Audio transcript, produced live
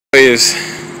Is,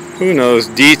 who knows,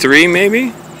 D3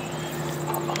 maybe?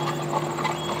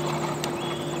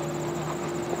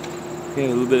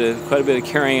 Yeah, quite a bit of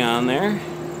carrying on there.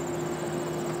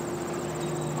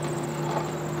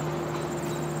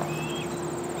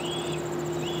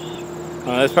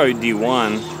 Oh, that's probably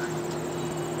D1.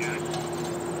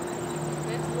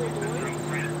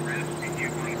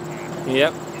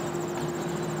 Yep.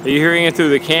 Are you hearing it through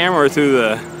the camera or through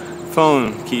the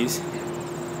phone, Keys?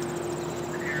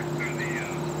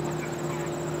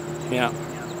 Yeah.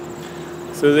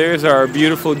 So there's our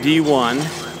beautiful D1.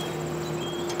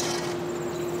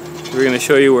 We're going to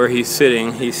show you where he's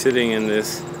sitting. He's sitting in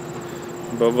this,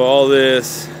 above all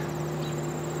this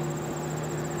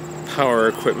power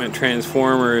equipment,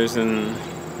 transformers, and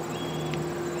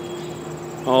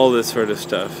all this sort of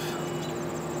stuff.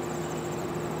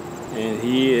 And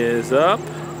he is up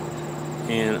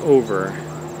and over.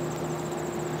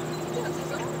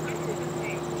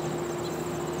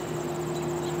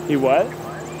 He what?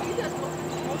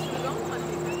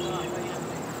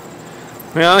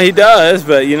 Well, he does,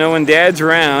 but you know, when Dad's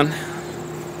around,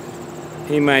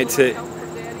 he might say,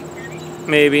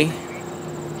 maybe.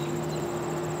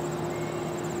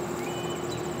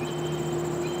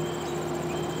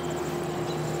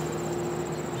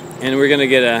 And we're gonna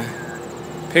get a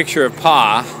picture of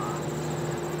Pa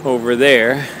over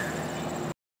there.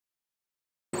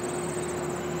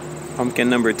 Pumpkin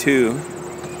number 2.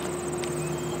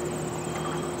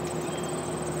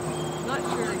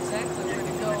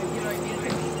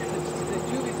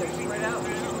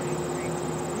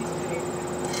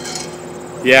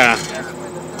 Yeah.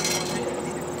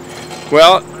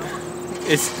 Well,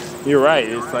 you're right.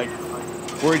 It's like,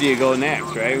 where do you go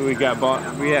next, right? We have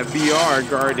BR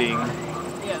guarding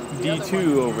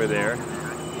D2 over there,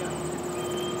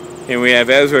 and we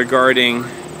have Ezra guarding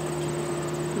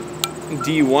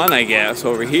D1, I guess,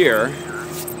 over here.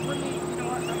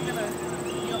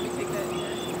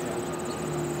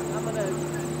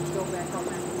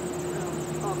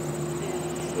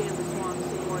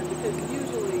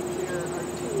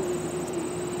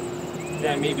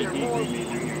 Yeah, maybe D3,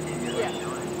 maybe. Yeah.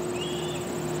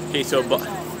 Okay, so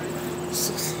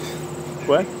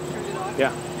what?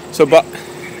 Yeah. So what?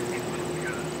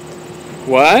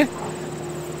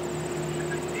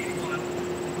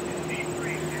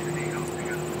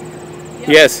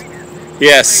 Yes.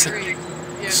 Yes.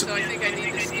 Yeah, so I think I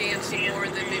need to scan some more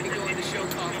and then maybe go into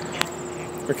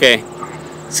Schoellkopf. Okay.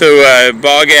 So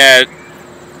Bogat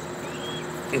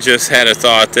just had a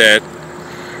thought that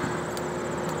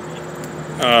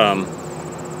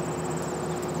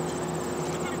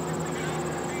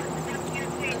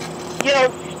you know,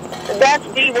 that's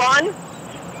D1.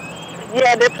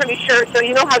 Yeah, they're pretty sure. So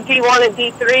you know how D1 and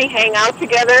D3 hang out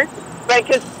together? Right,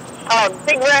 because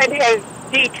Big Red has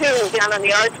D2 down on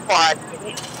the arch quad.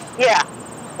 Yeah.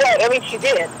 Well, I mean, she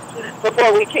did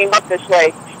before we came up this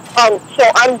way.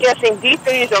 So I'm guessing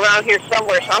D3 is around here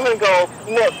somewhere, so I'm going to go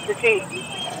look to see.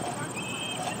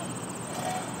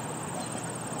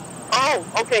 Oh,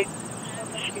 okay.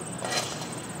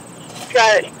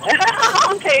 Got it.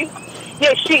 Okay.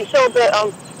 Yeah, so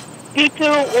the D2,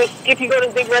 if you go to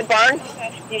the Big Red Barn,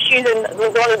 she's in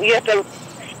the one, you have to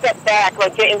step back,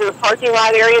 like get into the parking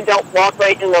lot area, don't walk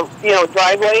right in the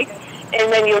driveway,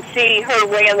 and then you'll see her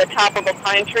way on the top of a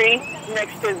pine tree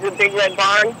next to the Big Red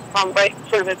Barn, right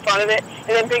sort of in front of it, and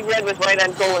then Big Red was right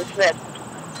on Golan Smith.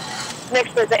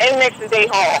 Next to Day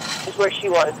Hall is where she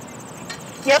was.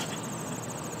 Yep.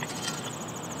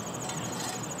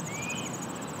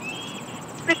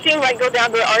 Christine might go down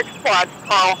to the arch quad,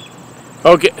 Paul.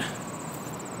 Okay.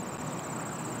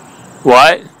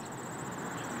 What?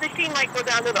 Christine might go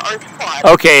down to the arch quad.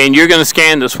 Okay, and you're going to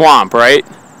scan the swamp, right?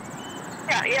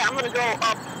 Yeah, I'm going to go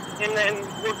up and then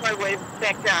work my way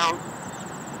back down.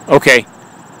 Okay.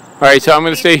 All right, so I'm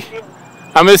going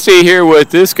to stay here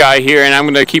with this guy here, and I'm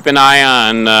going to keep an eye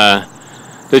on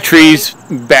the trees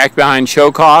back behind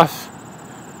Schoellkopf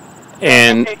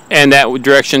and that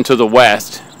direction to the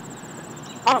west.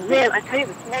 Oh man, I tell you,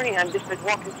 this morning I'm just like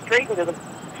walking straight into the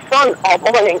sun all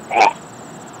morning.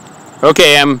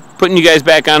 Okay, I'm putting you guys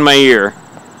back on my ear.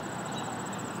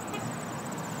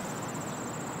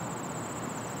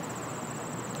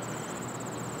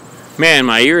 Man,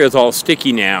 my ear is all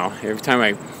sticky now. Every time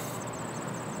I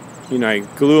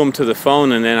glue them to the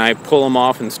phone and then I pull them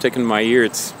off and stick them in my ear,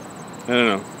 it's, I don't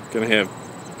know, gonna have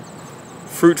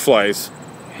fruit flies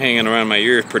hanging around my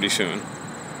ears pretty soon.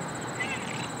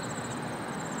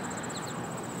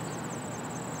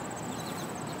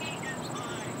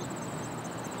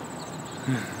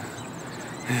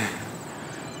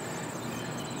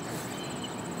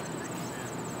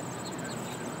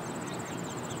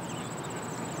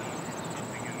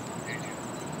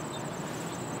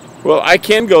 Well, I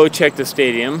can go check the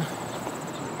stadium.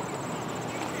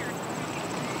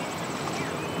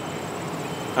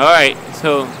 All right,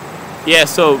 so yeah,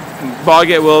 so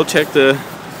Boggett will check the.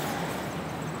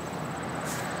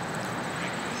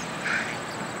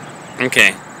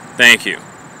 Okay, thank you.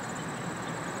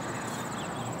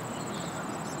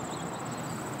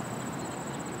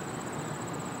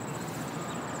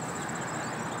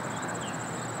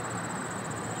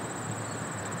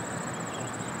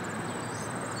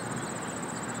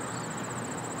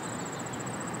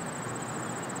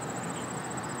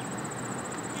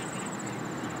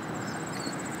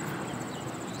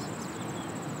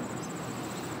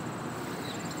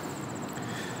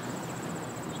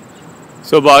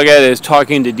 So Boggett is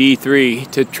talking to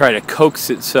D3 to try to coax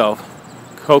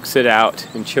it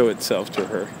out and show itself to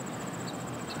her.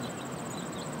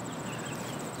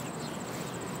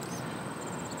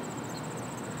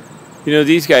 You know,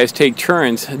 these guys take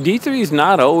turns. D3 is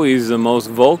not always the most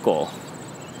vocal.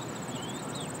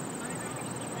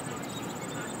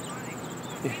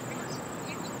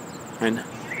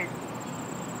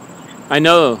 I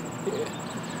know.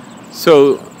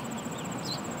 So,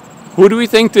 who do we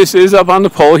think this is up on the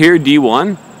pole here?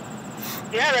 D1?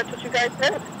 Yeah, that's what you guys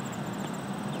said.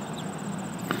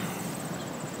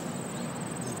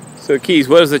 So, Keys,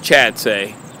 what does the chat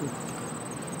say?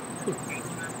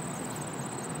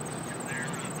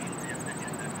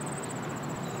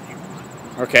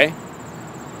 Okay.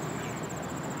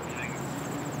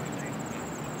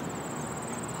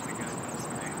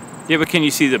 Yeah, but can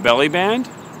you see the belly band?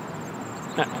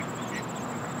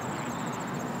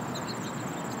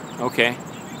 Okay.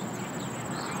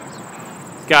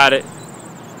 Got it.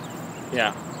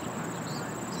 Yeah.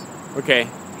 Okay.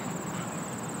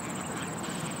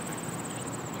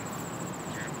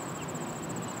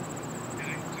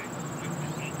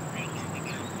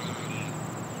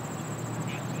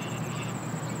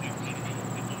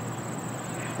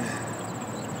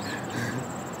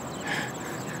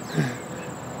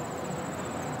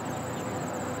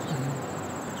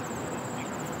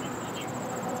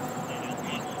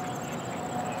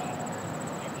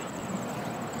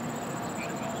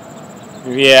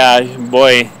 Yeah,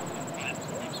 boy.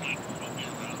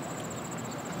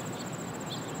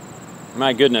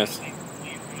 My goodness.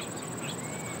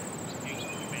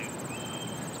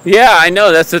 Yeah, I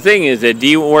know. That's the thing is that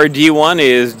where D1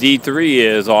 is, D3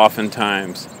 is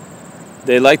oftentimes.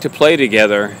 They like to play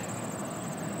together.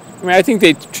 I mean, I think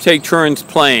they take turns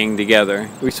playing together.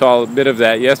 We saw a bit of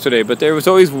that yesterday, but there was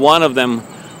always one of them.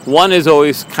 One is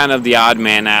always kind of the odd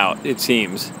man out, it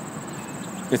seems.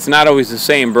 It's not always the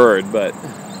same bird, but...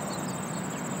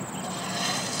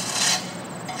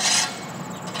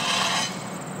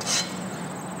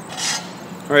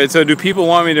 All right, so do people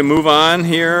want me to move on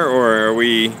here, or are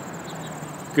we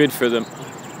good for them?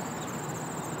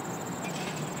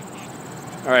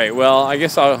 All right, well, I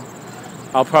guess I'll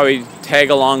probably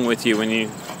tag along with you when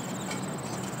you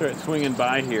start swinging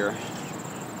by here.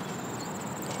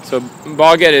 So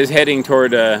Boggett is heading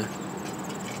toward,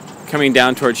 coming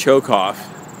down toward Schoellkopf.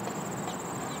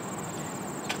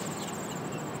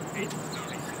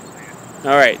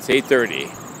 All right, it's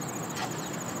 8:30.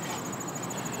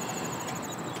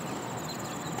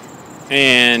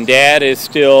 And Dad is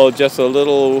still just a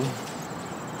little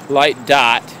light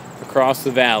dot across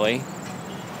the valley.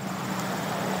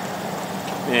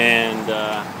 And,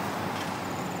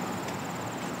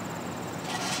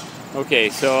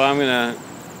 okay, so I'm going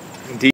to